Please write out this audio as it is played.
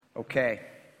Okay.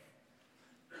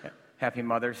 Happy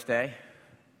Mother's Day.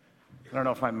 I don't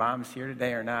know if my mom's here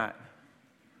today or not.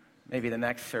 Maybe the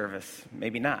next service,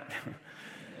 maybe not.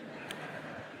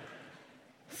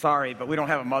 Sorry, but we don't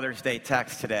have a Mother's Day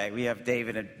text today. We have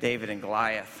David and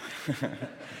Goliath.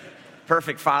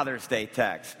 Perfect Father's Day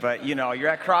text. But, you're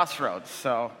at Crossroads,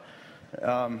 so...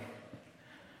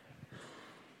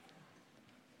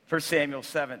 1 Samuel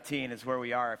 17 is where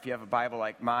we are. If you have a Bible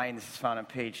like mine, this is found on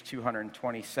page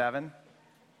 227.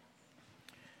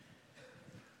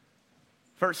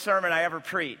 First sermon I ever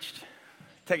preached.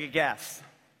 Take a guess.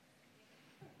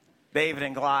 David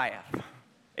and Goliath.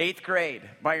 8th grade,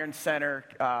 Byron Center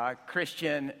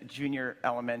Christian Junior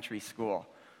Elementary School.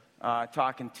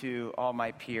 Talking to all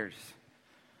my peers.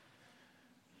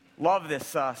 Love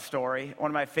this story.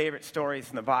 One of my favorite stories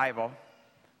in the Bible.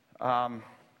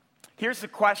 Here's the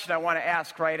question I want to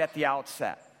ask right at the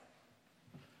outset.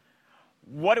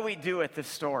 What do we do with this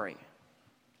story?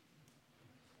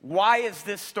 Why is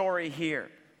this story here?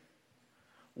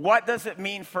 What does it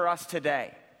mean for us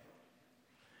today?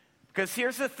 Because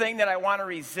here's the thing that I want to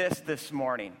resist this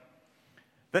morning.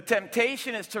 The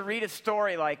temptation is to read a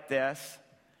story like this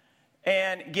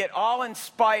and get all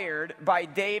inspired by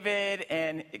David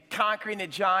and conquering the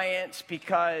giants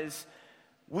because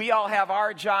we all have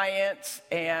our giants,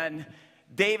 and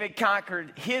David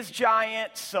conquered his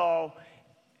giant, so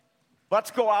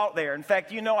let's go out there. In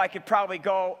fact, I could probably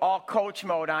go all coach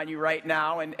mode on you right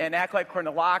now and act like we're in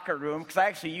the locker room, because I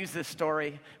actually use this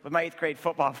story with my 8th grade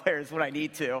football players when I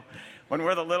need to. When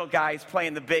we're the little guys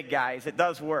playing the big guys, it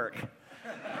does work.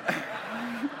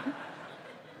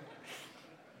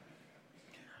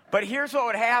 But here's what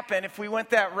would happen if we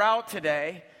went that route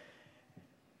today.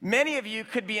 Many of you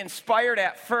could be inspired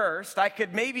at first. I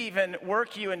could maybe even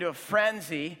work you into a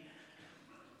frenzy.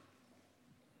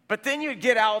 But then you'd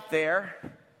get out there,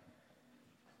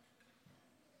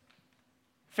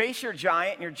 face your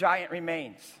giant, and your giant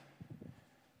remains.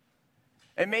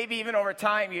 And maybe even over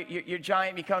time, your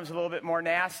giant becomes a little bit more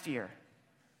nastier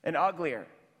and uglier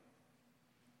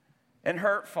and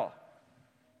hurtful.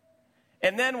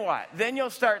 And then what? Then you'll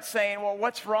start saying, well,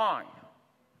 what's wrong?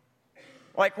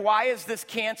 Like, why is this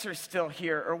cancer still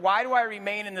here? Or why do I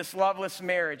remain in this loveless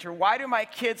marriage? Or why do my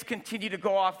kids continue to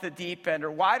go off the deep end?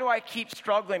 Or why do I keep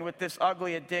struggling with this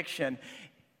ugly addiction?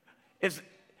 Is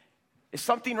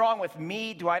something wrong with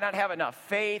me? Do I not have enough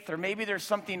faith? Or maybe there's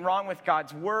something wrong with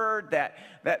God's word,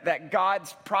 that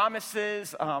God's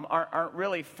promises aren't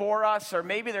really for us. Or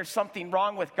maybe there's something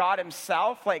wrong with God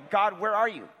himself. Like, God, where are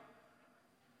you?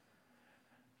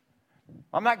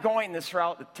 I'm not going this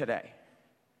route today.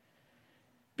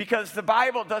 Because the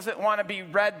Bible doesn't want to be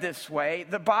read this way.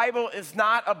 The Bible is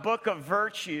not a book of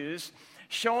virtues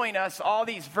showing us all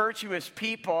these virtuous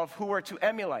people who we're to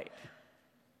emulate.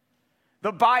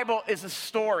 The Bible is a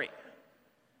story.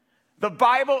 The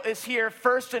Bible is here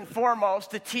first and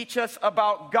foremost to teach us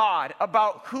about God,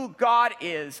 about who God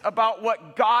is, about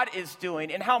what God is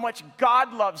doing, and how much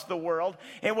God loves the world,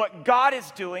 and what God is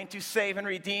doing to save and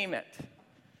redeem it.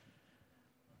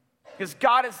 Because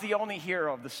God is the only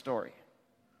hero of the story.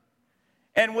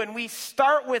 And when we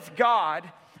start with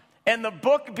God, and the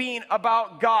book being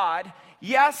about God,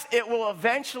 yes, it will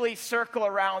eventually circle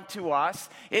around to us.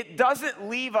 It doesn't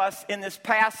leave us in this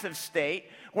passive state.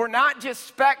 We're not just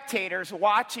spectators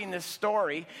watching this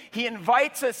story. He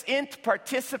invites us in to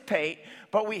participate,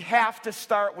 but we have to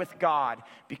start with God,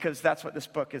 because that's what this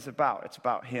book is about. It's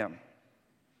about him.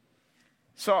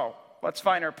 So, let's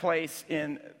find our place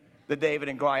in the David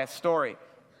and Goliath story.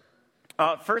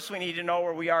 First, we need to know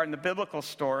where we are in the biblical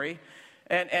story.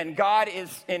 And God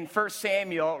is, in 1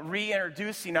 Samuel,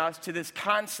 reintroducing us to this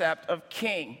concept of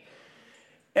king.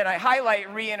 And I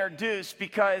highlight reintroduce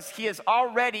because he has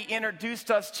already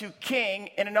introduced us to king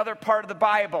in another part of the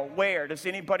Bible. Where? Does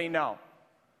anybody know?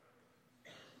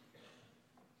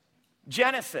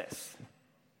 Genesis.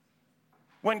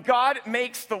 When God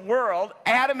makes the world,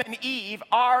 Adam and Eve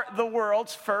are the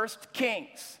world's first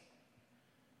kings.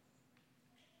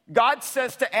 God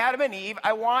says to Adam and Eve,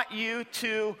 I want you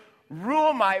to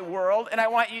rule my world, and I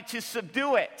want you to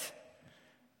subdue it.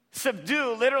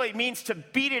 Subdue literally means to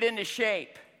beat it into shape.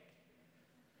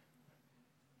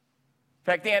 In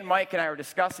fact, Dan, Mike, and I were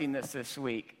discussing this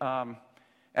week.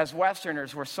 As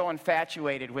Westerners, we're so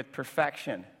infatuated with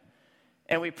perfection.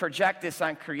 And we project this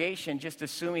on creation, just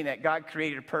assuming that God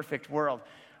created a perfect world.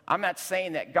 I'm not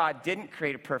saying that God didn't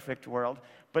create a perfect world,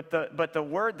 but the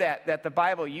word that the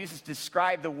Bible uses to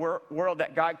describe the world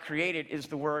that God created is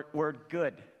the word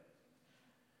good.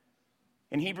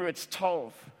 In Hebrew, it's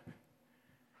tov.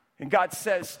 And God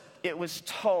says, it was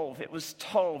tov, it was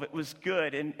tov, it was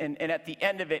good. And at the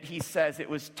end of it, he says, it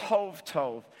was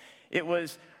tov. It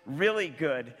was really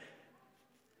good.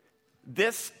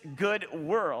 This good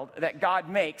world that God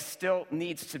makes still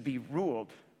needs to be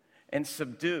ruled and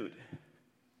subdued.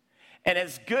 And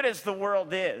as good as the world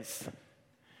is,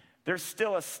 there's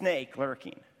still a snake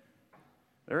lurking.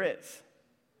 There is.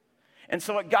 And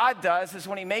so what God does is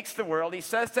when he makes the world, he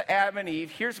says to Adam and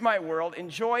Eve, here's my world,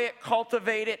 enjoy it,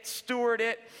 cultivate it, steward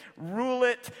it, rule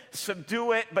it,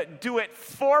 subdue it, but do it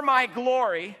for my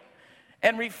glory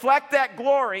and reflect that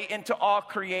glory into all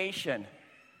creation.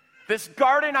 This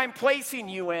garden I'm placing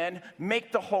you in,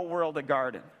 make the whole world a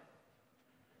garden.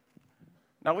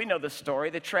 Now we know the story.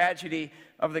 The tragedy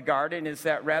of the garden is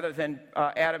that rather than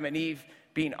Adam and Eve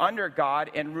being under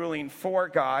God and ruling for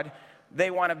God, they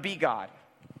want to be God.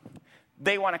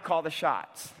 They want to call the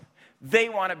shots. They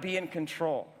want to be in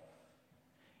control.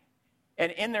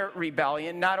 And in their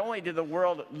rebellion, not only did the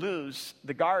world lose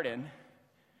the garden,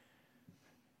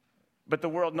 but the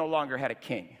world no longer had a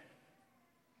king.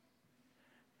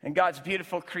 And God's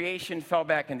beautiful creation fell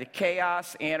back into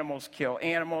chaos. Animals kill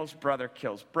animals, brother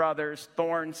kills brothers,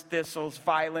 thorns, thistles,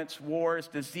 violence, wars,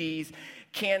 disease,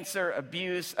 cancer,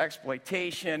 abuse,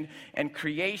 exploitation, and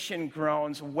creation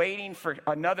groans, waiting for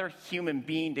another human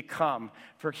being to come,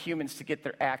 for humans to get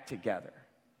their act together.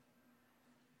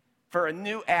 For a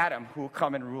new Adam who will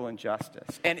come and rule in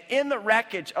justice. And in the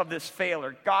wreckage of this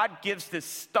failure, God gives this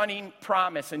stunning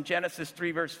promise in Genesis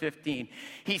 3, verse 15.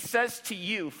 He says to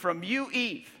you, from you,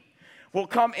 Eve, will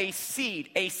come a seed,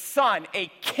 a son, a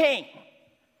king,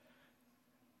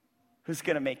 who's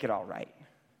going to make it all right.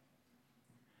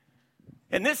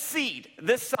 And this seed,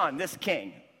 this son, this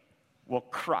king, will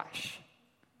crush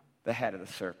the head of the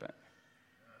serpent.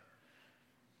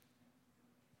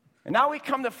 And now we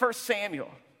come to 1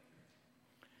 Samuel.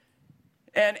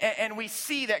 And we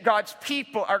see that God's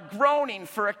people are groaning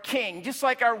for a king, just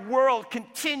like our world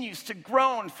continues to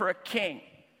groan for a king.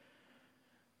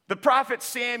 The prophet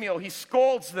Samuel, he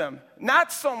scolds them,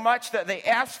 not so much that they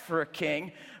ask for a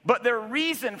king, but their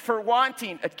reason for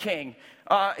wanting a king.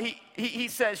 He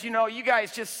says, you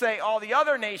guys just say all the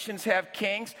other nations have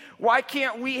kings. Why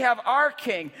can't we have our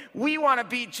king? We want to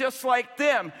be just like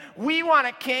them. We want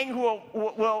a king who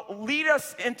will lead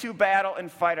us into battle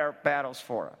and fight our battles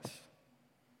for us.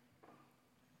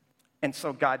 And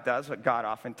so God does what God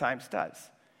oftentimes does.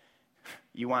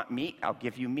 You want meat? I'll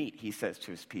give you meat, he says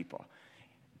to his people.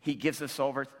 He gives us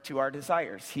over to our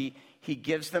desires. He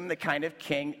gives them the kind of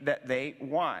king that they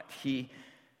want. He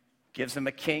gives them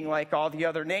a king like all the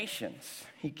other nations.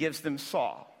 He gives them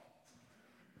Saul,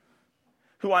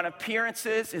 who on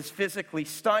appearances is physically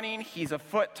stunning. He's a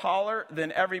foot taller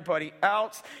than everybody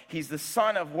else. He's the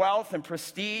son of wealth and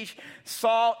prestige.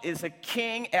 Saul is a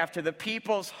king after the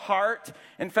people's heart.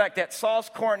 In fact, at Saul's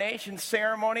coronation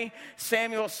ceremony,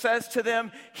 Samuel says to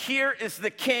them, here is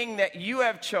the king that you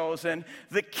have chosen,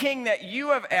 the king that you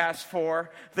have asked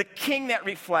for, the king that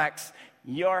reflects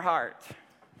your heart.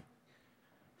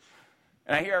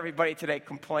 And I hear everybody today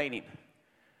complaining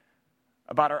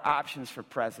about our options for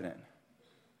president.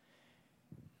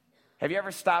 Have you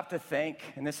ever stopped to think,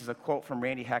 and this is a quote from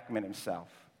Randy Heckman himself,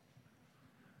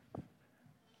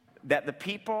 that the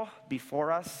people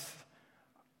before us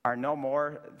are no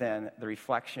more than the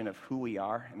reflection of who we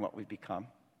are and what we've become?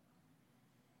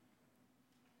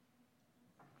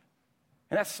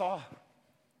 And that's Saul.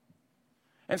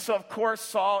 And so, of course,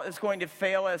 Saul is going to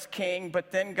fail as king,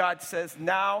 but then God says,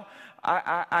 now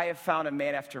I have found a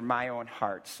man after my own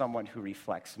heart, someone who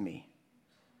reflects me.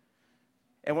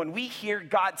 And when we hear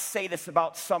God say this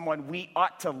about someone, we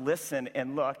ought to listen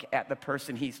and look at the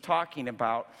person he's talking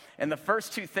about. And the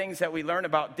first two things that we learn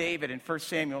about David in 1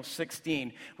 Samuel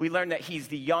 16, we learn that he's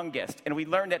the youngest. And we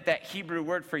learn that that Hebrew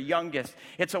word for youngest,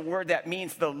 it's a word that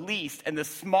means the least and the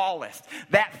smallest.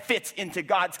 That fits into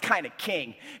God's kind of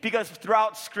king. Because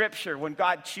throughout Scripture, when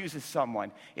God chooses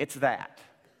someone, it's that.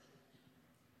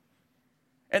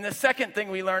 And the second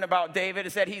thing we learn about David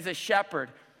is that he's a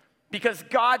shepherd. Because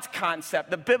God's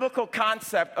concept, the biblical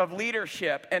concept of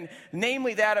leadership, and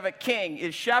namely that of a king,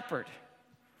 is shepherd.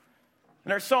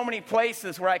 And there's so many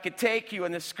places where I could take you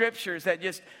in the scriptures that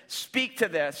just speak to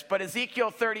this. But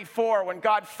Ezekiel 34, when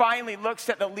God finally looks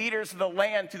at the leaders of the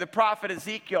land through the prophet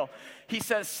Ezekiel, he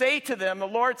says, say to them, the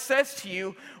Lord says to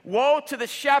you, woe to the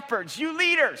shepherds, you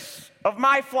leaders of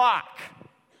my flock.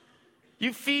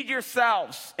 You feed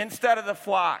yourselves instead of the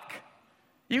flock.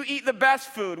 You eat the best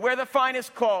food, wear the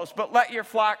finest clothes, but let your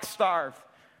flock starve.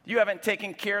 You haven't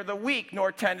taken care of the weak,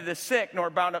 nor tended the sick, nor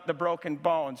bound up the broken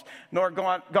bones, nor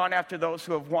gone after those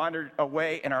who have wandered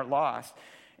away and are lost.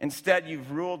 Instead,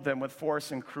 you've ruled them with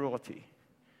force and cruelty.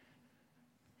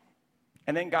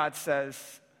 And then God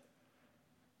says,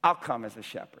 I'll come as a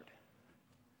shepherd.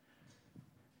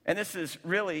 And this is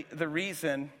really the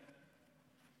reason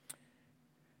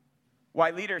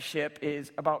why leadership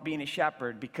is about being a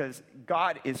shepherd, because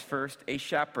God is first a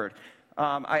shepherd.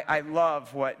 I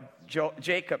love what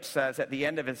Jacob says at the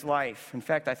end of his life. In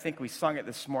fact, I think we sung it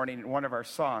this morning in one of our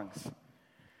songs.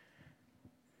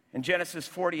 In Genesis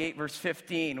 48, verse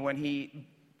 15, when he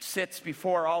sits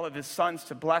before all of his sons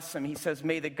to bless them, he says,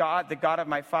 may the God of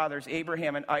my fathers,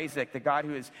 Abraham and Isaac, the God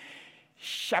who has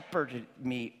shepherded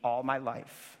me all my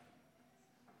life,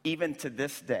 even to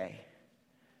this day,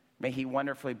 may he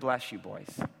wonderfully bless you,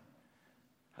 boys.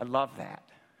 I love that.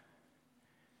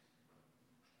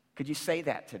 Could you say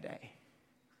that today?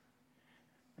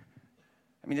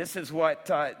 I mean, this is what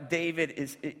David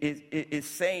is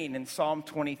saying in Psalm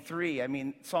 23. I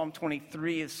mean, Psalm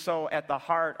 23 is so at the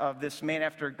heart of this man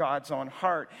after God's own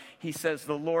heart. He says,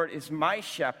 the Lord is my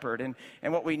shepherd.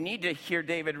 And what we need to hear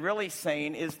David really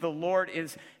saying is the Lord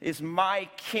is my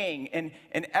king. And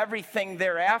everything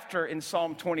thereafter in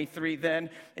Psalm 23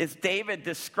 then is David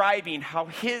describing how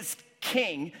his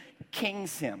king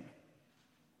kings him.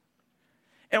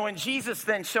 And when Jesus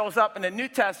then shows up in the New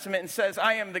Testament and says,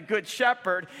 I am the good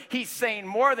shepherd, he's saying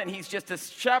more than he's just a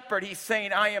shepherd. He's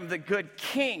saying, I am the good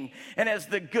king. And as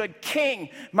the good king,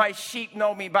 my sheep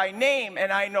know me by name,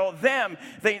 and I know them.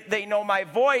 They know my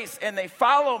voice, and they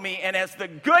follow me. And as the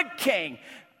good king,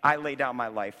 I lay down my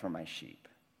life for my sheep.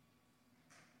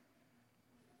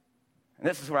 And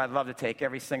this is where I'd love to take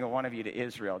every single one of you to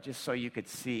Israel, just so you could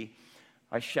see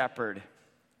a shepherd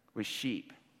with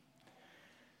sheep.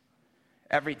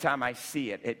 Every time I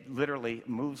see it, it literally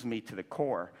moves me to the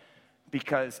core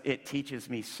because it teaches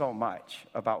me so much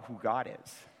about who God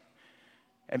is.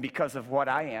 And because of what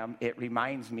I am, it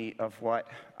reminds me of what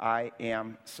I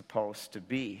am supposed to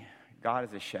be. God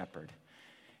is a shepherd.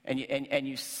 And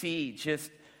you see just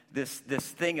this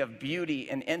thing of beauty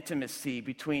and intimacy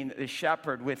between the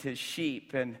shepherd with his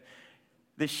sheep. And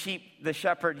the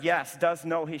shepherd, yes, does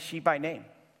know his sheep by name.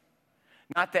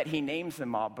 Not that he names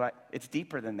them all, but it's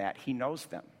deeper than that. He knows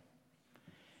them.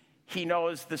 He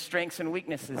knows the strengths and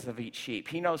weaknesses of each sheep.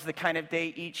 He knows the kind of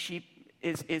day each sheep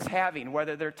is having,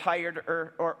 whether they're tired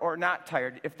or not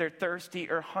tired, if they're thirsty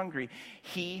or hungry.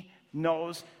 He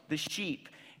knows the sheep.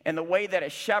 And the way that a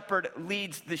shepherd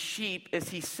leads the sheep is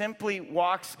he simply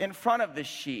walks in front of the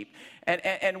sheep.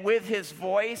 And with his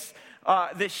voice,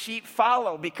 the sheep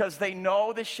follow because they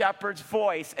know the shepherd's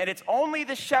voice. And it's only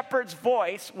the shepherd's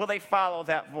voice will they follow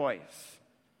that voice.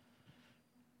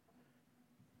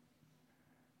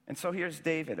 And so here's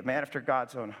David, a man after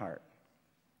God's own heart.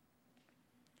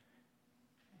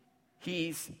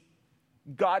 He's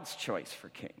God's choice for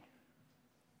king.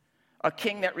 A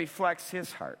king that reflects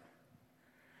his heart.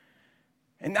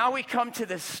 And now we come to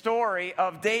this story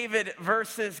of David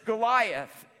versus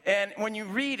Goliath. And when you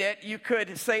read it, you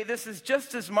could say this is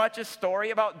just as much a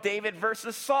story about David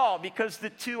versus Saul, because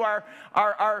the two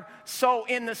are so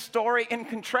in the story and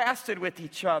contrasted with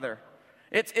each other.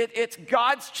 It's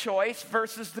God's choice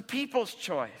versus the people's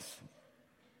choice.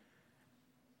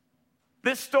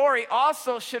 This story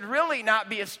also should really not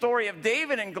be a story of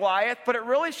David and Goliath, but it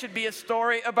really should be a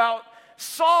story about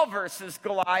Saul versus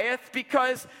Goliath,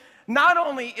 because not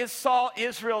only is Saul,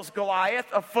 Israel's Goliath,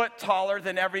 a foot taller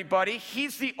than everybody,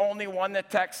 he's the only one, the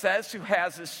text says, who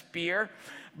has a spear,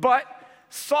 but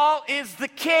Saul is the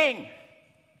king.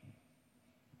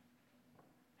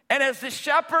 And as the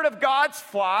shepherd of God's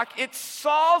flock, it's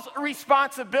Saul's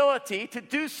responsibility to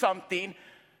do something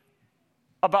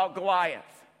about Goliath.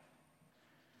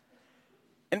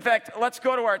 In fact, let's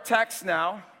go to our text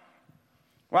now.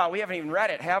 Wow, we haven't even read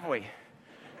it, have we?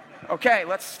 Okay,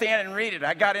 let's stand and read it.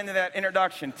 I got into that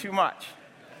introduction too much.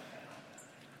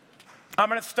 I'm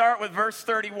going to start with verse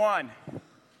 31.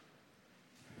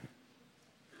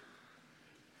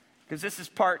 Because this is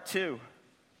part 2.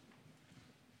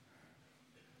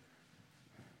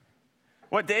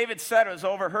 What David said was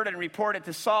overheard and reported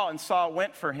to Saul, and Saul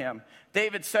went for him.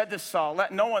 David said to Saul,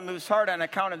 "Let no one lose heart on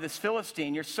account of this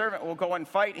Philistine. Your servant will go and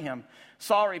fight him."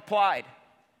 Saul replied,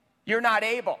 "You're not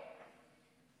able.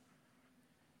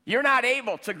 You're not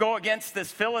able to go against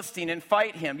this Philistine and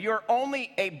fight him. You're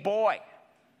only a boy,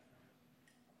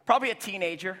 probably a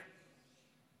teenager.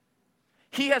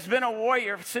 He has been a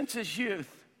warrior since his youth."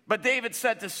 But David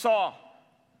said to Saul,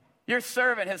 "Your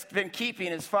servant has been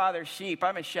keeping his father's sheep.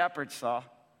 I'm a shepherd, Saul.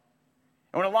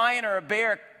 And when a lion or a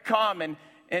bear come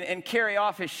and carry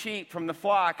off his sheep from the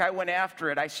flock, I went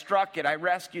after it. I struck it. I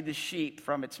rescued the sheep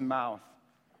from its mouth.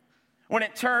 When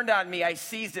it turned on me, I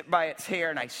seized it by its hair,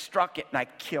 and I struck it, and I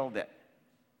killed it.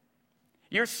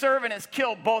 Your servant has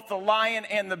killed both the lion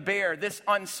and the bear. This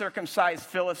uncircumcised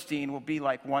Philistine will be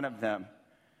like one of them,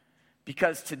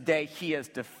 because today he has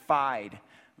defied.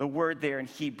 The word there in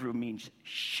Hebrew means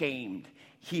shamed.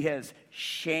 He has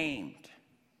shamed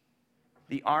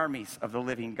the armies of the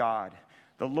living God.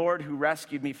 The Lord who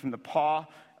rescued me from the paw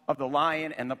of the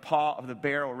lion and the paw of the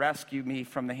bear will rescue me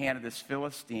from the hand of this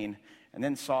Philistine. And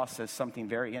then Saul says something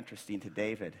very interesting to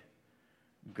David.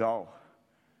 Go,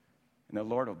 and the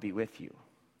Lord will be with you.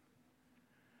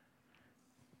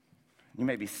 You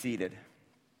may be seated.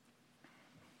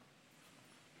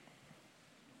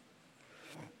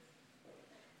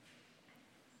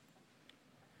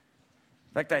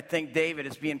 In fact, I think David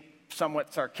is being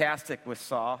somewhat sarcastic with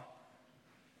Saul.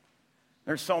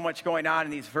 There's so much going on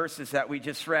in these verses that we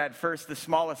just read. First, the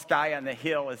smallest guy on the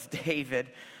hill is David.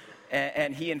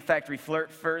 And he, in fact,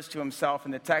 refers to himself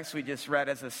in the text we just read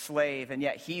as a slave. And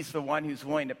yet he's the one who's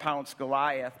willing to pounce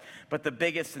Goliath. But the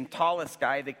biggest and tallest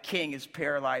guy, the king, is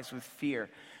paralyzed with fear.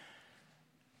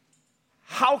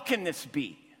 How can this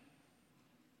be?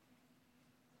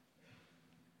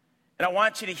 And I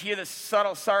want you to hear the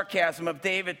subtle sarcasm of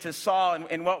David to Saul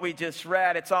in what we just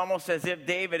read. It's almost as if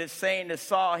David is saying to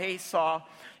Saul, hey, Saul,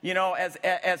 you know,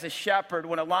 as a shepherd,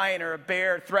 when a lion or a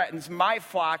bear threatens my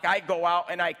flock, I go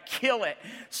out and I kill it.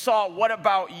 Saul, what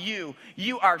about you?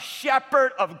 You are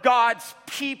shepherd of God's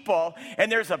people,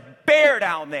 and there's a bear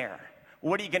down there.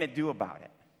 What are you going to do about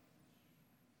it?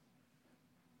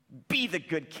 Be the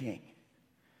good king.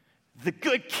 The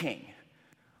good king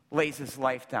lays his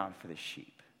life down for the sheep.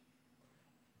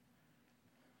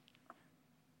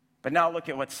 But now look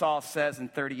at what Saul says in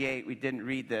 38. We didn't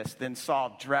read this. Then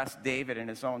Saul dressed David in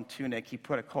his own tunic. He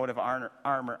put a coat of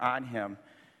armor on him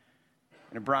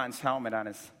and a bronze helmet on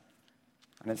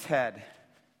his head. In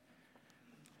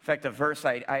fact, a verse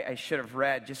I should have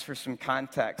read just for some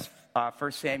context.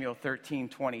 1 Samuel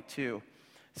 13:22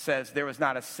 says, there was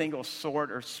not a single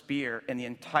sword or spear in the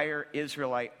entire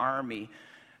Israelite army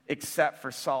except for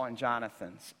Saul and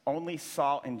Jonathan's. Only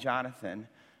Saul and Jonathan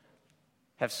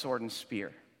have sword and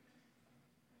spear.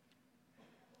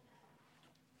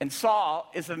 And Saul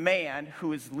is a man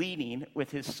who is leading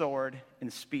with his sword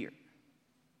and spear.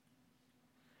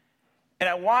 And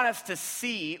I want us to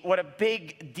see what a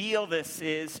big deal this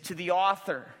is to the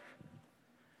author.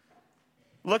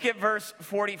 Look at verse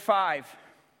 45.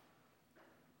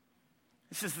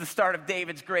 This is the start of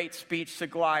David's great speech to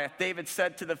Goliath. David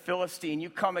said to the Philistine,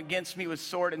 you come against me with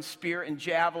sword and spear and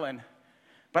javelin,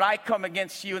 but I come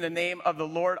against you in the name of the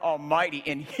Lord Almighty,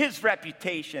 in his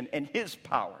reputation and his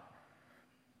power.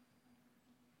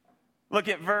 Look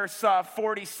at verse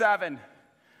 47.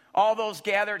 All those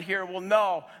gathered here will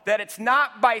know that it's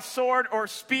not by sword or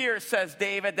spear, says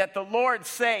David, that the Lord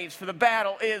saves, for the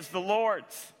battle is the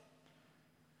Lord's.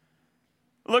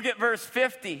 Look at verse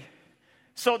 50.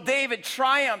 So David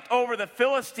triumphed over the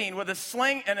Philistine with a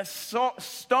sling and a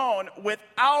stone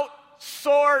without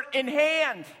sword in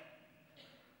hand.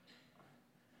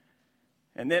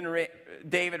 And then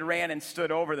David ran and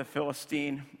stood over the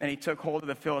Philistine, and he took hold of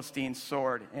the Philistine's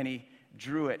sword, and he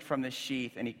drew it from the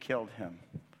sheath, and he killed him.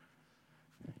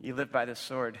 You live by the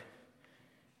sword,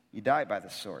 you die by the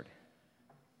sword.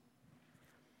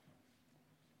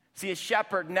 See, a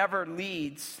shepherd never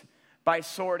leads by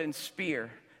sword and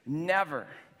spear. Never.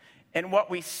 And what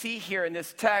we see here in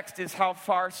this text is how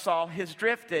far Saul has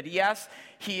drifted. Yes,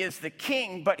 he is the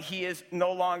king, but he is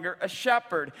no longer a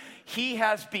shepherd. He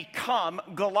has become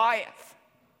Goliath.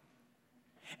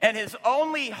 And his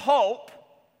only hope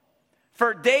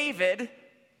for David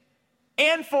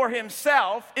and for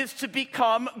himself is to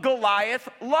become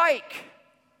Goliath-like.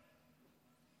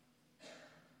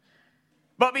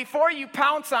 But before you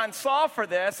pounce on Saul for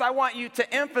this, I want you to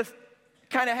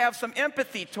kind of have some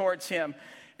empathy towards him.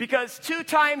 Because 2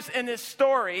 times in this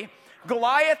story,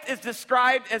 Goliath is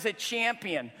described as a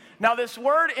champion. Now, this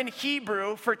word in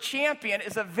Hebrew for champion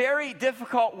is a very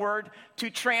difficult word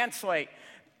to translate.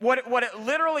 What it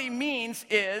literally means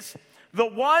is the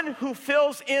one who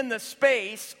fills in the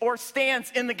space or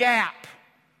stands in the gap.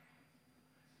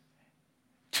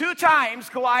 2 times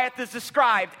Goliath is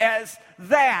described as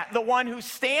that, the one who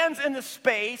stands in the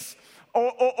space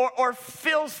or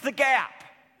fills the gap.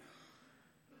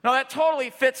 Now that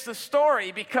totally fits the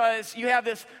story because you have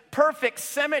this perfect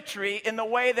symmetry in the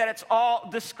way that it's all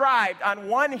described. On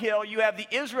one hill you have the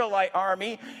Israelite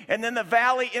army, and then the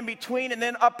valley in between, and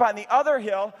then up on the other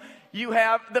hill you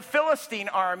have the Philistine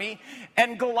army,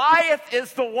 and Goliath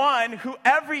is the one who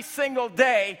every single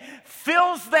day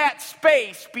fills that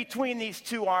space between these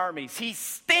 2 armies. He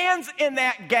stands in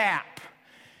that gap.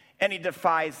 and he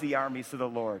defies the armies of the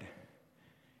Lord.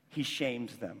 He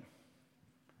shames them.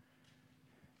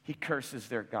 He curses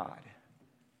their God.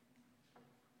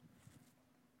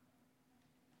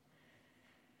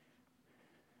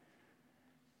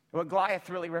 What Goliath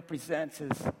really represents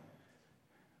is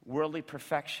worldly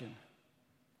perfection.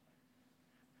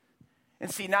 And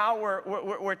see, now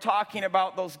we're talking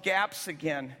about those gaps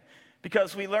again,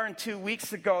 because we learned 2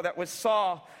 weeks ago that with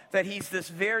Saul, that he's this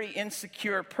very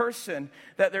insecure person,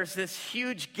 that there's this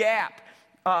huge gap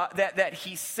that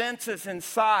he senses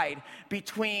inside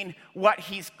between what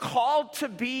he's called to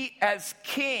be as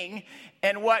king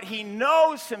and what he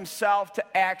knows himself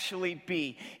to actually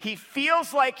be. He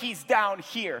feels like he's down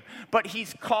here, but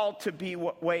he's called to be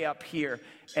way up here.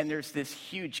 And there's this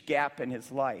huge gap in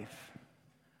his life,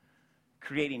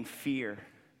 creating fear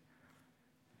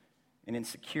and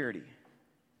insecurity.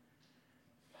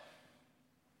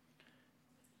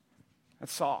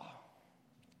 That's Saul.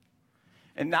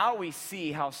 And now we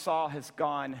see how Saul has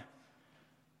gone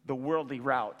the worldly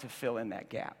route to fill in that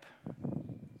gap.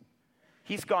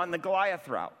 He's gone the Goliath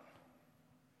route.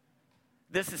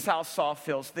 This is how Saul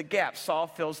fills the gap. Saul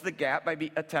fills the gap by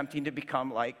attempting to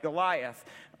become like Goliath,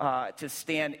 to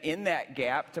stand in that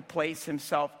gap, to place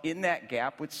himself in that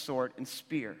gap with sword and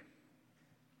spear.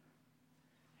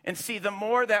 And see, the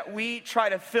more that we try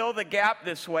to fill the gap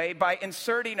this way, by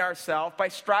inserting ourselves, by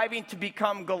striving to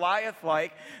become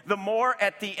Goliath-like, the more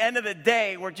at the end of the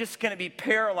day, we're just going to be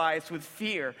paralyzed with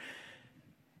fear.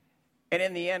 And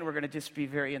in the end, we're going to just be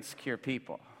very insecure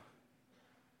people.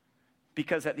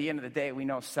 Because at the end of the day, we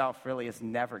know self really is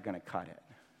never going to cut it.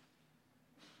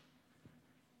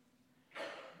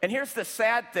 And here's the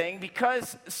sad thing,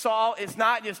 because Saul is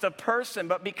not just a person,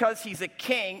 but because he's a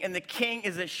king, and the king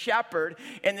is a shepherd,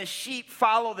 and the sheep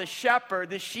follow the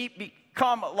shepherd, the sheep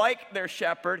become like their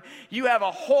shepherd, you have a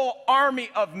whole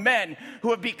army of men who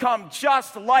have become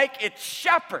just like its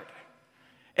shepherd.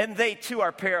 And they too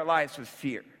are paralyzed with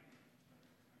fear.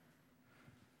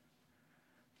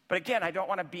 But again, I don't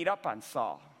want to beat up on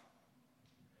Saul.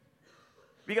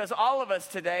 Because all of us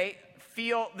today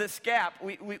feel this gap.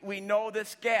 We know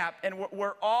this gap, and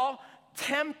we're all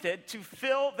tempted to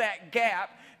fill that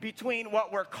gap between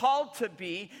what we're called to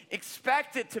be,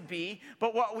 expected to be,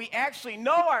 but what we actually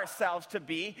know ourselves to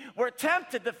be. We're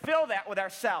tempted to fill that with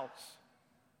ourselves.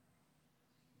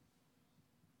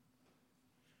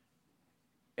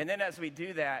 And then as we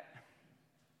do that,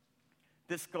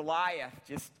 this Goliath,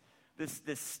 just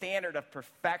this standard of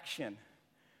perfection,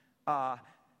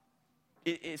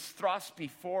 is thrust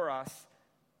before us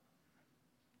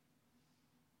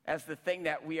as the thing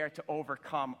that we are to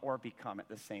overcome or become at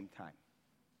the same time.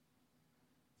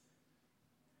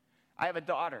 I have a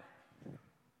daughter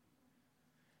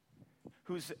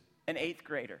who's an 8th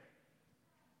grader.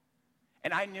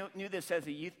 And I knew this as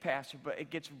a youth pastor, but it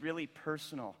gets really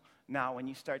personal now when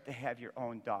you start to have your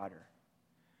own daughter.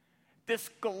 This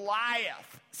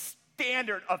Goliath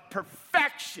standard of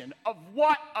perfection of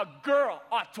what a girl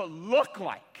ought to look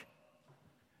like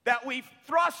that we've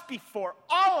thrust before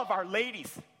all of our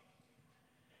ladies.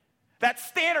 That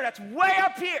standard that's way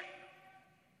up here.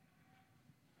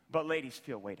 But ladies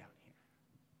feel way down here.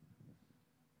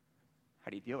 How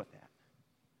do you deal with that?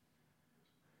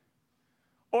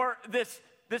 Or this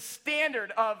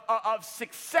standard of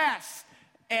success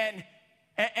and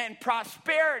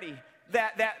prosperity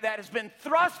that has been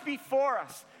thrust before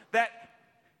us. That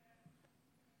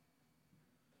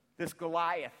this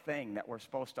Goliath thing that we're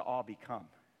supposed to all become.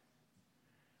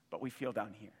 But we feel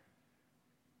down here.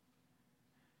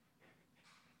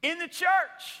 In the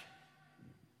church,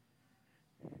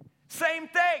 same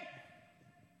thing.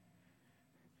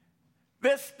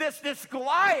 This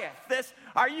Goliath,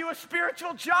 are you a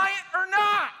spiritual giant or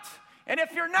not? And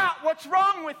if you're not, what's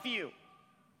wrong with you?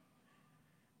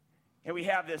 And we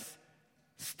have this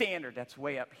standard that's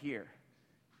way up here.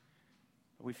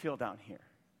 But we feel down here.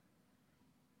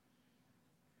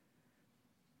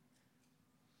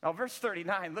 Now, verse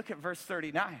 39, look at verse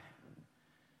 39.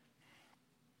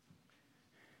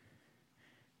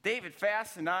 David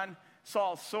fastened on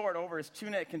Saul's sword over his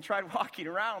tunic and tried walking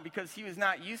around because he was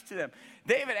not used to them.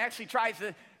 David actually tries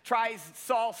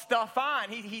Saul's stuff on.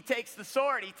 He takes the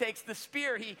sword, he takes the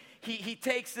spear, he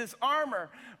takes his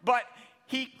armor, but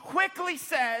he quickly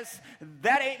says,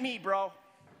 "That ain't me, bro."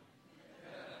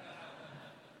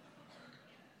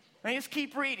 And just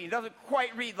keep reading. It doesn't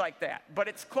quite read like that, but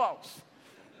it's close.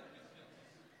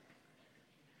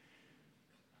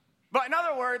 But in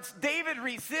other words, David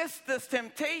resists this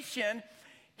temptation.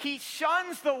 He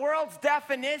shuns the world's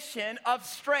definition of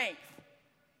strength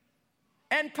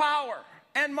and power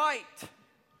and might.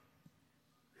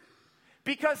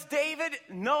 Because David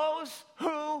knows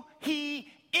who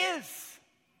he is.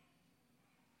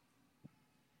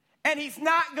 And he's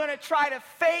not going to try to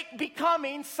fake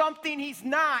becoming something he's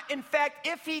not. In fact,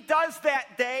 if he does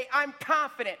that day, I'm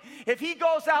confident. If he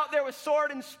goes out there with sword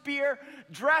and spear,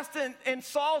 dressed in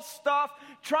Saul's stuff,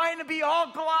 trying to be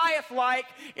all Goliath-like,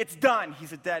 it's done.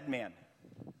 He's a dead man.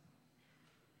 In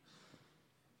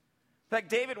fact,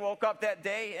 David woke up that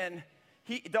day and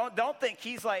he don't think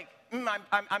he's like,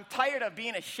 I'm tired of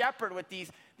being a shepherd with these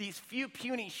few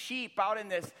puny sheep out in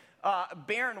this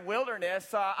barren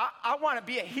wilderness. I want to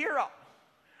be a hero.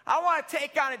 I want to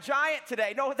take on a giant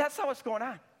today. No, that's not what's going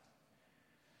on.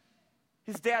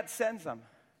 His dad sends him.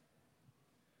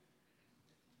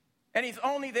 And he's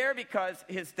only there because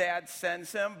his dad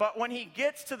sends him. But when he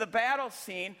gets to the battle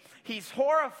scene, he's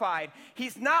horrified.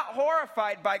 He's not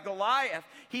horrified by Goliath.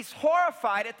 He's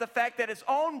horrified at the fact that his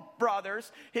own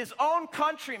brothers, his own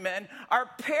countrymen, are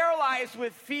paralyzed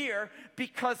with fear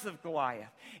because of Goliath.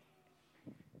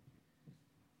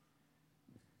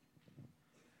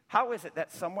 How is it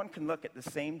that someone can look at the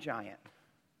same giant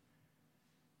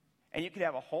and you could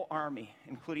have a whole army,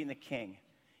 including the king,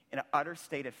 in an utter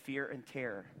state of fear and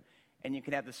terror, and you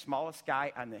can have the smallest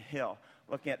guy on the hill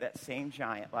looking at that same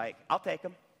giant like, I'll take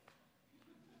him.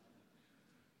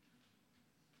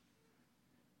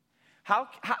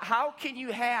 How can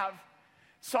you have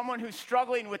someone who's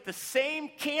struggling with the same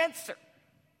cancer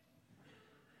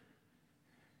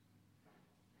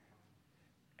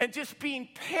and just being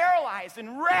paralyzed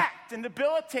and wrecked and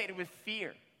debilitated with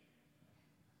fear?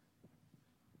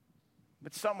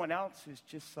 But someone else who's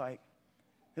just like,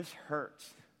 this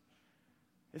hurts.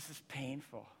 This is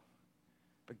painful.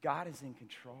 But God is in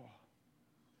control.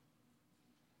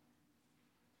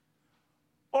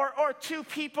 Or two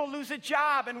people lose a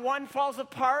job and one falls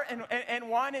apart and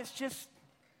one is just...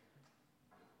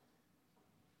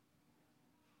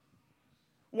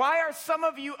 Why are some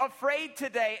of you afraid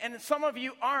today and some of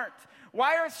you aren't?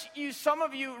 Why are some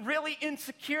of you really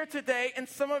insecure today and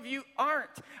some of you aren't?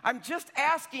 I'm just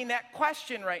asking that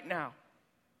question right now.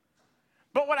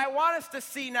 But what I want us to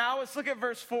see now is look at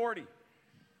verse 40.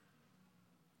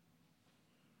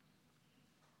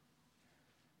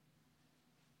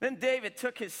 Then David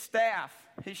took his staff,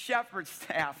 his shepherd's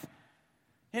staff,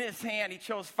 in his hand. He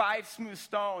chose 5 smooth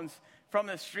stones from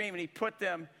the stream and he put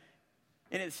them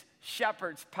in his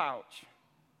shepherd's pouch.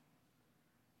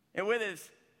 And with his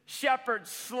shepherd's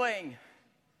sling,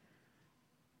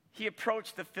 he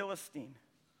approached the Philistine.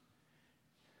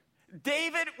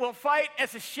 David will fight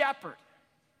as a shepherd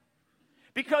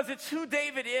because it's who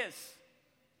David is.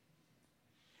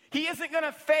 He isn't going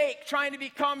to fake trying to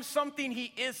become something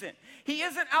he isn't. He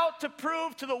isn't out to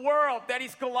prove to the world that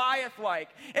he's Goliath-like.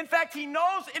 In fact, he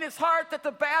knows in his heart that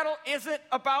the battle isn't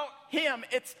about him.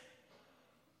 It's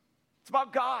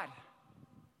about God.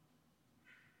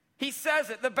 He says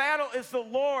it, the battle is the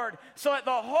Lord, so that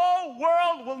the whole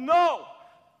world will know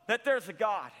that there's a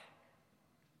God.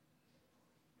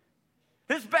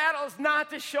 This battle is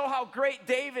not to show how great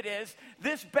David is.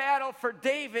 This battle for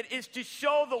David is to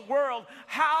show the world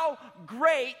how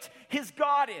great his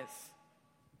God is.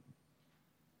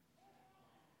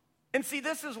 And see,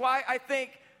 this is why I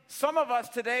think some of us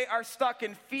today are stuck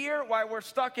in fear, why we're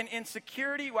stuck in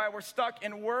insecurity, why we're stuck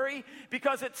in worry,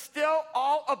 because it's still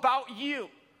all about you.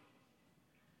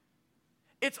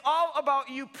 It's all about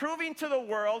you proving to the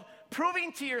world,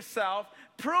 proving to yourself,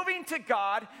 proving to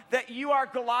God that you are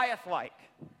Goliath-like.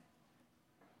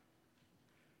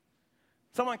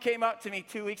 Someone came up to me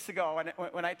 2 weeks ago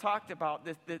when I talked about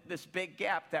this big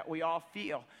gap that we all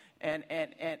feel, and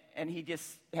he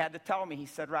just had to tell me, he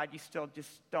said, Rod, you still just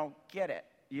don't get it.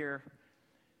 You're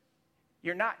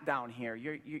not down here.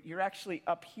 You're actually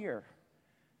up here.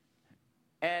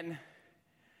 And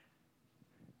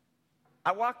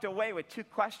I walked away with 2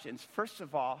 questions. First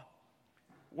of all,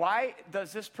 why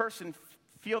does this person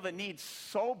feel the need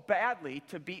so badly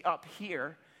to be up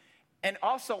here? And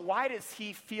also, why does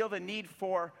he feel the need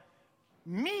for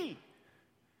me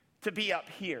to be up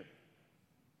here?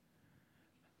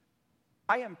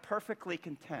 I am perfectly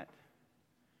content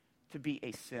to be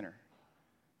a sinner,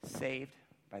 saved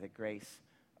by the grace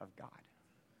of God.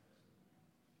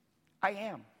 I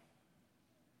am.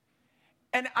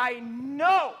 And I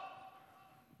know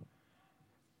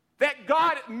that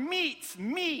God meets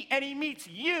me and he meets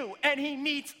you and he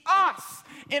meets us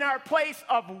in our place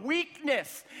of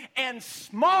weakness and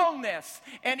smallness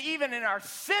and even in our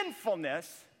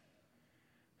sinfulness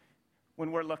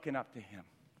when we're looking up to him,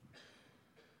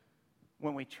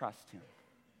 when we trust him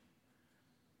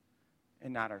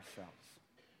and not ourselves.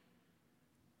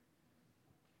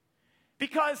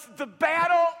 Because the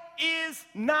battle is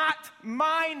not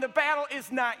mine. The battle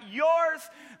is not yours.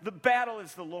 The battle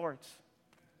is the Lord's.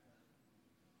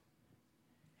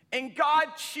 And God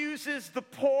chooses the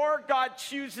poor. God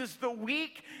chooses the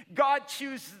weak. God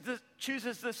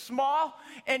chooses the small.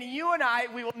 And you and I,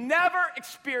 we will never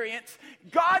experience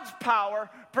God's power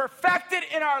perfected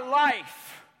in our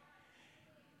life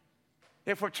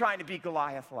if we're trying to be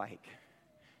Goliath-like.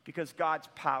 Because God's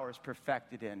power is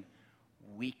perfected in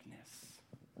weakness.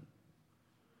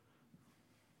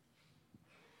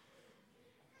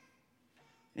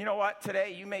 You know what?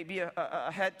 Today you may be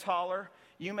a head taller.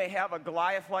 You may have a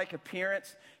Goliath-like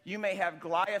appearance. You may have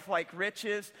Goliath-like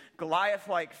riches,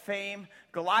 Goliath-like fame,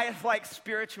 Goliath-like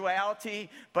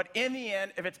spirituality. But in the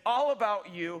end, if it's all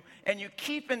about you and you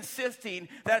keep insisting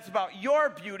that it's about your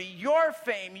beauty, your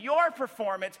fame, your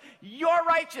performance, your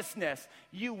righteousness,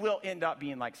 you will end up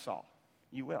being like Saul.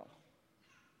 You will.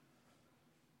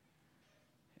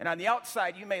 And on the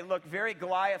outside, you may look very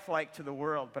Goliath-like to the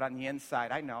world, but on the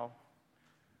inside, I know,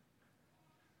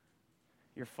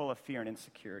 you're full of fear and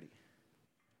insecurity.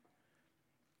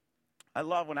 I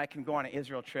love when I can go on an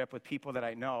Israel trip with people that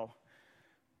I know,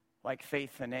 like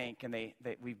Faith Fanank, and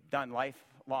we've done life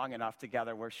long enough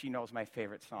together where she knows my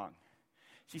favorite song.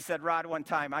 She said, Rod, one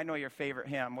time, I know your favorite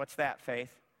hymn. What's that,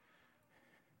 Faith?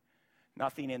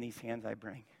 Nothing in these hands I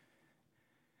bring.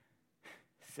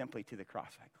 Simply to the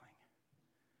cross I cling.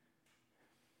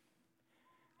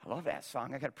 I love that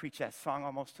song. I got to preach that song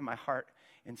almost to my heart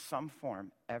in some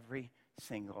form every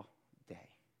single day.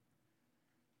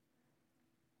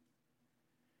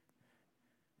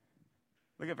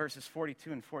 Look at verses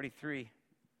 42 and 43.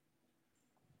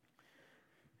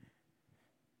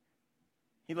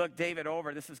 He looked David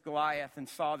over, this is Goliath, and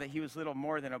saw that he was little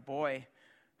more than a boy,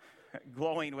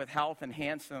 glowing with health and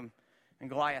handsome, and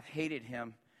Goliath hated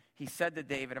him. He said to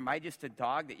David, am I just a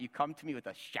dog that you come to me with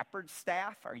a shepherd's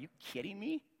staff? Are you kidding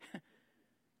me?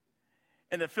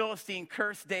 And the Philistine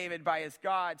cursed David by his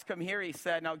gods. Come here, he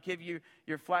said, and I'll give you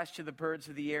your flesh to the birds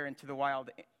of the air and to the wild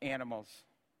animals.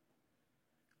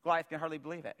 Goliath can hardly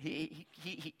believe it.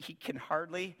 He can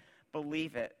hardly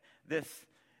believe it.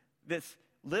 This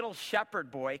little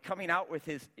shepherd boy coming out with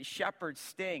his shepherd's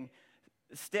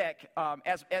stick.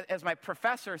 As my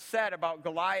professor said about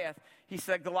Goliath, he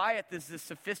said Goliath is the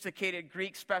sophisticated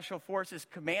Greek special forces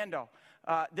commando.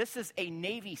 This is a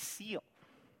Navy SEAL.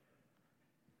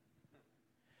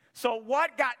 So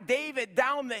what got David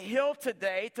down the hill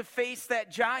today to face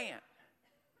that giant?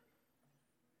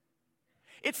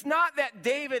 It's not that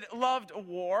David loved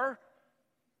war.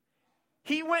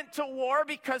 He went to war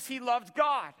because he loved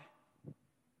God.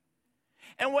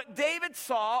 And what David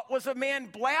saw was a man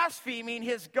blaspheming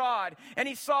his God. And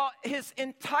he saw his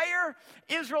entire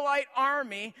Israelite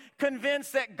army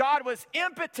convinced that God was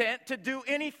impotent to do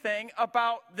anything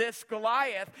about this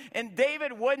Goliath. And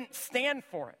David wouldn't stand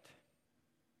for it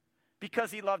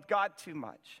because he loved God too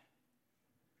much.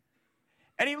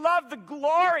 And he loved the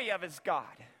glory of his God.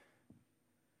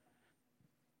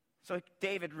 So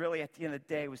David really, at the end of the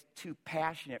day, was too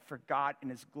passionate for God and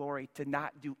his glory to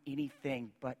not do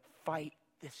anything but fight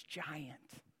this giant.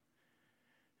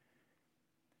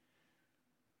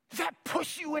 Does that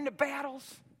push you into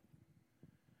battles?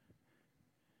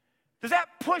 Does that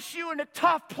push you into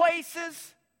tough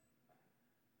places?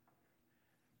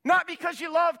 Not because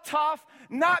you love tough,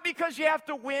 not because you have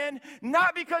to win,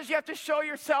 not because you have to show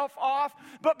yourself off,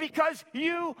 but because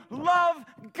you love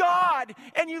God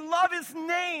and you love his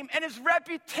name and his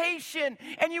reputation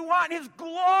and you want his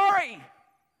glory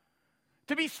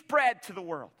to be spread to the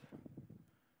world.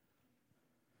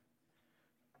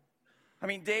 I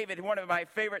mean, David, one of my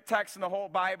favorite texts in the whole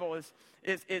Bible is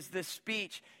this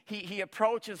speech. He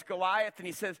approaches Goliath and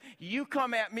he says, you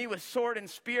come at me with sword and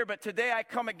spear, but today I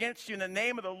come against you in the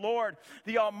name of the Lord,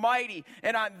 the Almighty.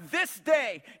 And on this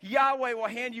day, Yahweh will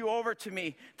hand you over to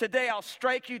me. Today I'll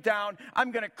strike you down.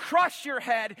 I'm going to crush your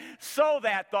head so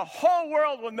that the whole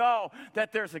world will know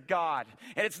that there's a God.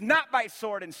 And it's not by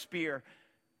sword and spear,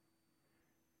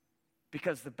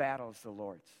 because the battle is the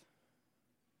Lord's.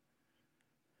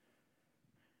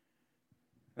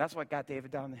 That's what got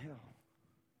David down the hill.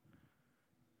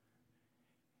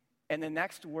 And the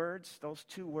next words, those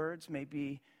two words, may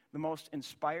be the most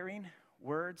inspiring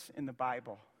words in the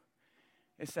Bible.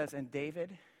 It says, and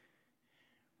David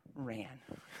ran.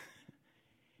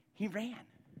 He ran.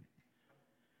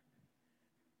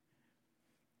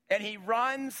 And he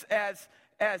runs as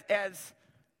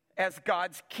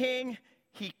God's king.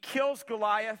 He kills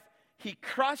Goliath. He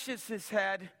crushes his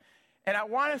head. And I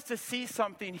want us to see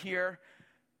something here.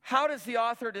 How does the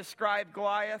author describe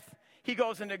Goliath? He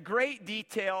goes into great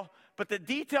detail, but the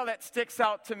detail that sticks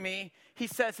out to me, he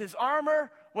says his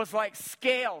armor was like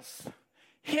scales.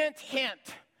 Hint,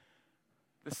 hint,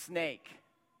 the snake.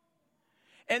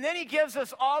 And then he gives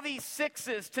us all these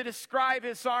sixes to describe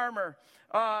his armor.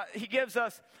 He gives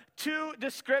us 2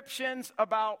 descriptions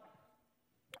about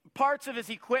parts of his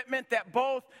equipment that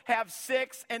both have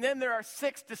 6, and then there are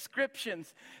 6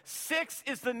 descriptions. 6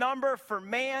 is the number for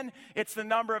man. It's the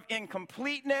number of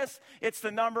incompleteness. It's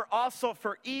the number also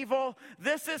for evil.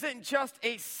 This isn't just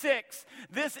a 6.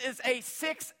 This is a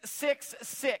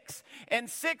 666. And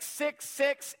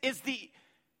 666 is the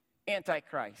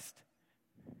Antichrist.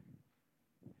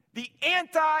 The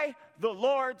the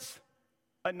Lord's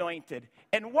anointed.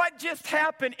 And what just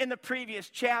happened in the previous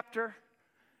chapter?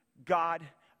 God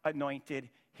anointed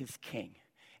his king.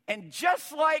 And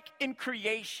just like in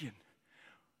creation,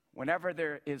 whenever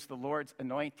there is the Lord's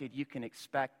anointed, you can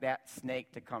expect that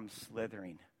snake to come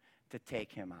slithering to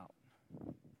take him out.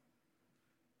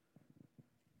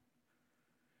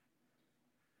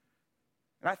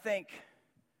 And I think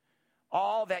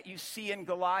all that you see in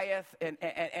Goliath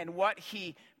and what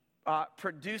he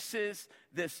produces,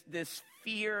 this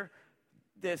fear,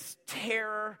 this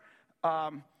terror,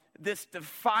 this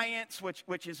defiance,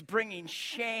 which is bringing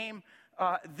shame.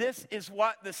 This is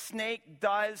what the snake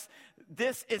does.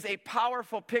 This is a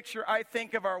powerful picture, I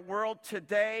think, of our world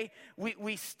today.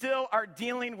 We still are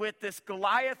dealing with this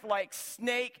Goliath-like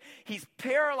snake. He's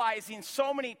paralyzing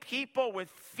so many people with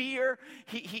fear.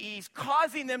 He's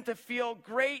causing them to feel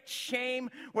great shame,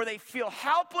 where they feel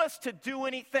helpless to do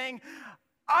anything,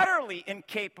 utterly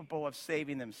incapable of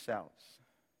saving themselves.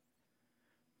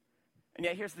 And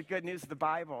yet here's the good news of the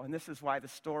Bible, and this is why the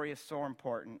story is so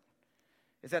important,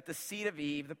 is that the seed of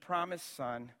Eve, the promised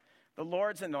son, the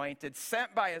Lord's anointed,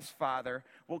 sent by his Father,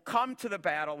 will come to the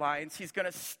battle lines. He's going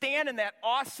to stand in that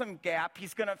awesome gap.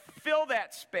 He's going to fill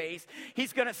that space.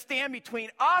 He's going to stand between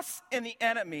us and the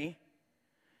enemy.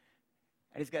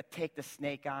 And he's going to take the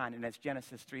snake on, and as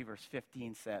Genesis 3 verse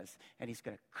 15 says, and he's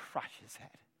going to crush his head.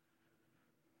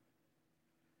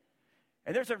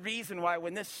 And there's a reason why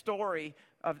when this story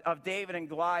of David and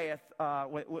Goliath,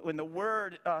 when the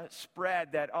word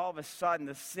spread that all of a sudden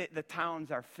the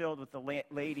towns are filled with the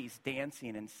ladies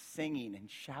dancing and singing and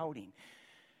shouting.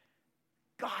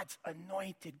 God's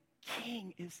anointed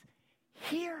king is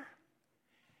here.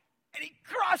 And he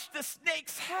crushed the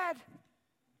snake's head.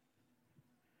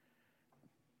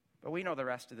 But we know the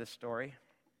rest of this story.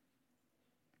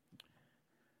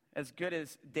 As good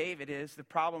as David is, the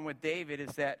problem with David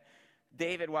is that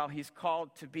David, while he's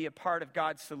called to be a part of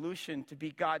God's solution, to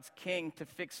be God's king, to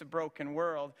fix a broken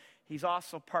world, he's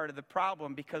also part of the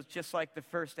problem, because just like the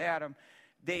first Adam,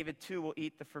 David too will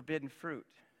eat the forbidden fruit.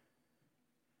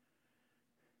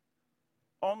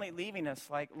 Only leaving us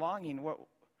like longing,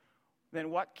 then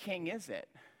what king is it?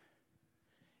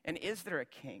 And is there a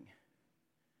king?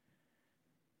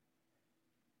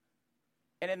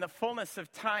 And in the fullness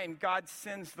of time, God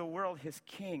sends the world his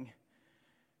king.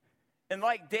 And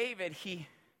like David, he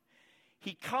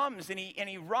comes and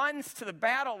he runs to the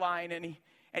battle line and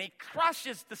he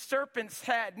crushes the serpent's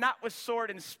head, not with sword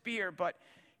and spear, but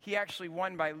he actually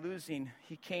won by losing.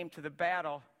 He came to the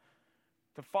battle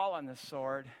to fall on the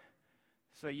sword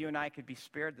so you and I could be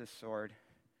spared the sword,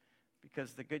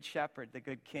 because the good shepherd, the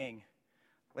good king,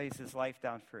 lays his life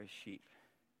down for his sheep.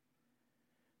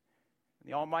 And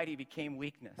the Almighty became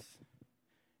weakness,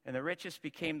 and the richest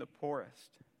became the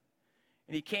poorest.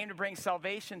 And he came to bring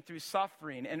salvation through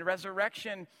suffering and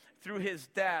resurrection through his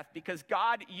death, because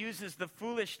God uses the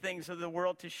foolish things of the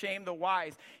world to shame the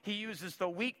wise. He uses the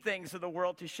weak things of the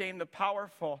world to shame the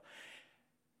powerful.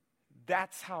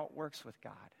 That's how it works with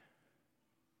God.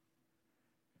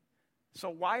 So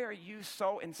why are you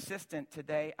so insistent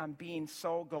today on being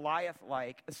so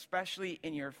Goliath-like, especially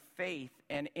in your faith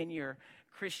and in your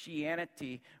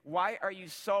Christianity? Why are you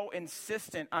so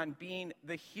insistent on being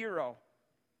the hero?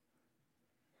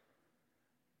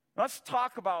 Let's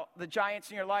talk about the giants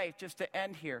in your life just to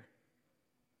end here.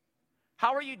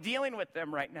 How are you dealing with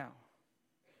them right now?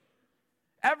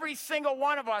 Every single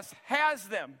one of us has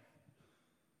them.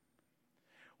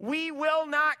 We will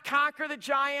not conquer the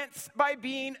giants by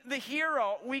being the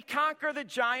hero. We conquer the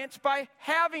giants by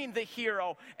having the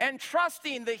hero and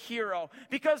trusting the hero,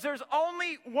 because there's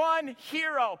only one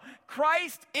hero.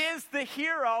 Christ is the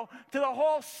hero to the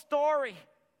whole story.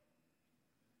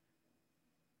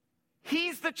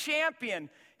 He's the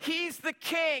champion. He's the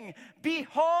king.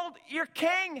 Behold your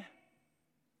king.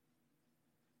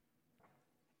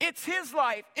 It's his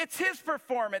life. It's his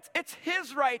performance. It's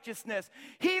his righteousness.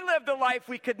 He lived a life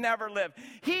we could never live.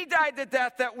 He died the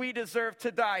death that we deserve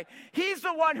to die. He's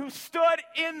the one who stood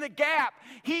in the gap.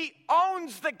 He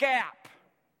owns the gap.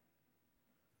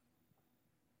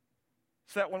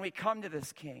 So that when we come to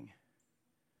this King,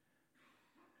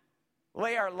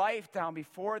 lay our life down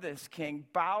before this King,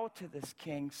 bow to this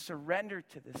King, surrender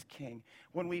to this King.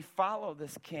 When we follow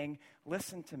this King,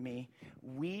 listen to me,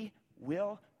 we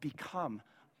will become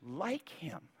like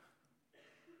him.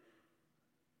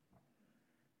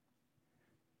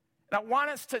 And I want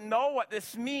us to know what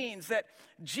this means, that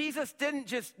Jesus didn't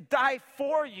just die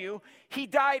for you, he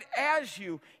died as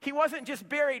you. He wasn't just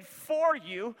buried for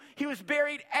you, he was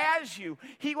buried as you.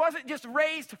 He wasn't just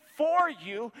raised for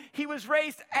you, he was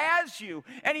raised as you.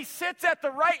 And he sits at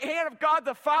the right hand of God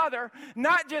the Father,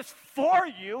 not just for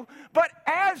you, but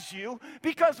as you,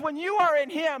 because when you are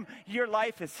in him, your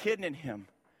life is hidden in him.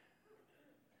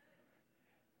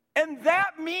 And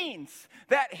that means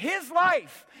that his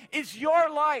life is your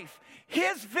life.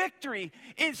 His victory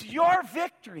is your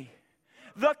victory.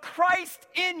 The Christ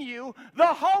in you, the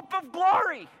hope of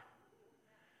glory.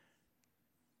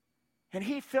 And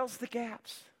he fills the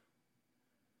gaps.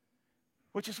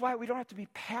 Which is why we don't have to be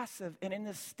passive and in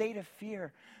this state of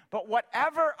fear. But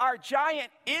whatever our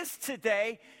giant is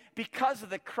today, because of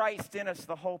the Christ in us,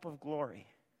 the hope of glory,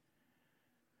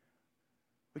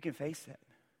 we can face it.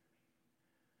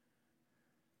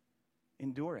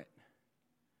 Endure it.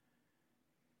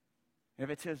 And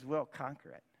if it's his will, conquer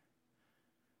it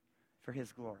for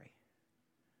his glory.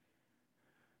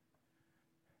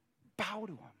 Bow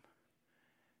to him.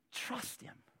 Trust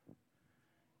him.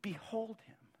 Behold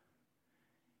him.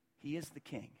 He is the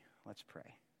King. Let's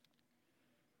pray.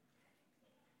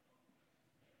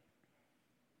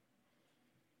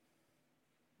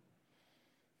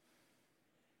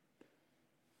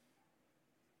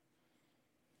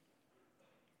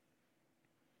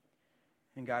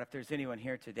 And God, if there's anyone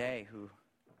here today who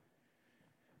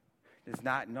does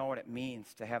not know what it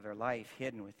means to have their life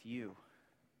hidden with you,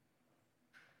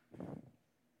 or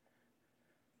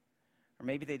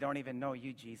maybe they don't even know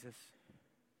you, Jesus.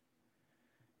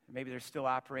 Maybe they're still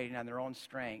operating on their own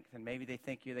strength, and maybe they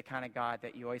think you're the kind of God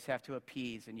that you always have to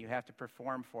appease and you have to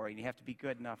perform for and you have to be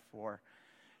good enough for.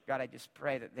 God, I just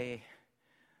pray that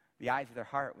the eyes of their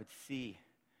heart would see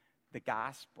the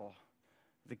gospel,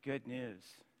 the good news,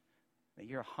 that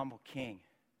you're a humble King,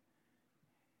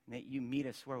 and that you meet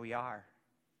us where we are,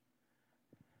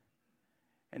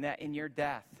 and that in your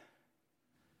death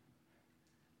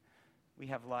we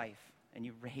have life, and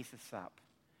you raise us up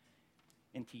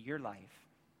into your life.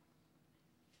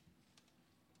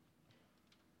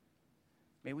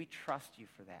 May we trust you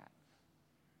for that.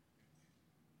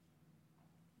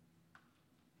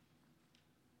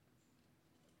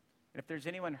 And if there's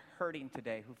anyone hurting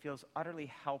today who feels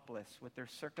utterly helpless with their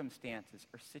circumstances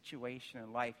or situation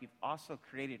in life, you've also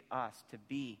created us to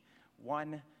be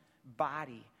one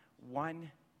body,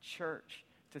 one church,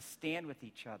 to stand with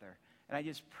each other. And I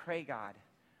just pray, God.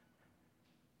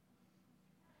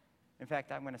 In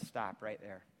fact, I'm going to stop right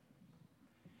there.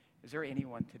 Is there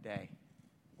anyone today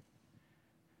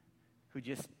who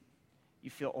just, you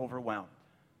feel overwhelmed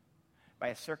by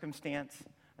a circumstance,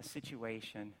 a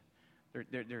situation?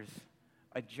 There's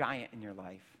a giant in your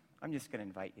life. I'm just going to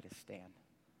invite you to stand,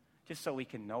 just so we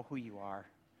can know who you are,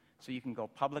 so you can go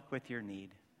public with your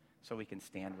need, so we can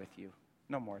stand with you.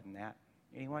 No more than that.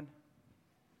 Anyone?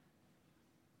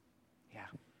 Yeah.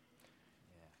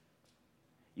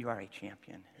 You are a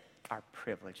champion. Our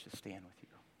privilege to stand with you.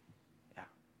 Yeah.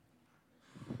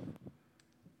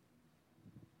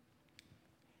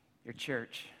 Your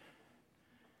church,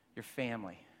 your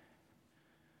family.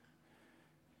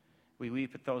 We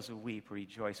weep with those who weep. We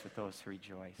rejoice with those who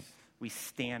rejoice. We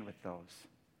stand with those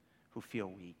who feel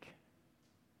weak.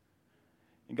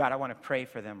 And God, I want to pray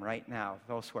for them right now,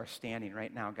 those who are standing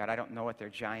right now. God, I don't know what their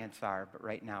giants are, but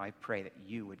right now I pray that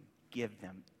you would give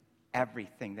them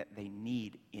everything that they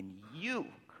need in you,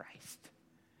 Christ.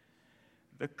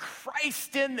 The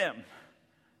Christ in them,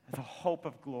 the hope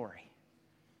of glory.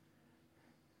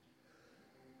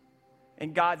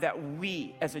 And God, that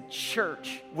we as a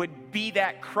church would be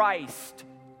that Christ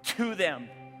to them.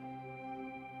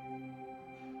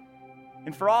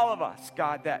 And for all of us,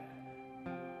 God, that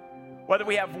whether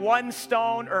we have one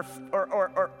stone or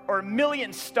a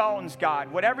million stones,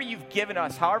 God, whatever you've given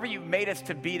us, however you've made us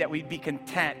to be, that we'd be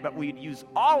content, but we'd use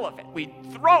all of it. We'd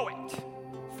throw it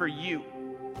for you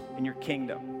and your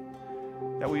kingdom.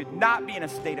 That we would not be in a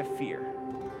state of fear.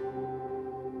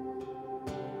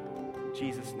 In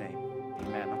Jesus' name.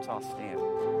 Amen. Let's all stand.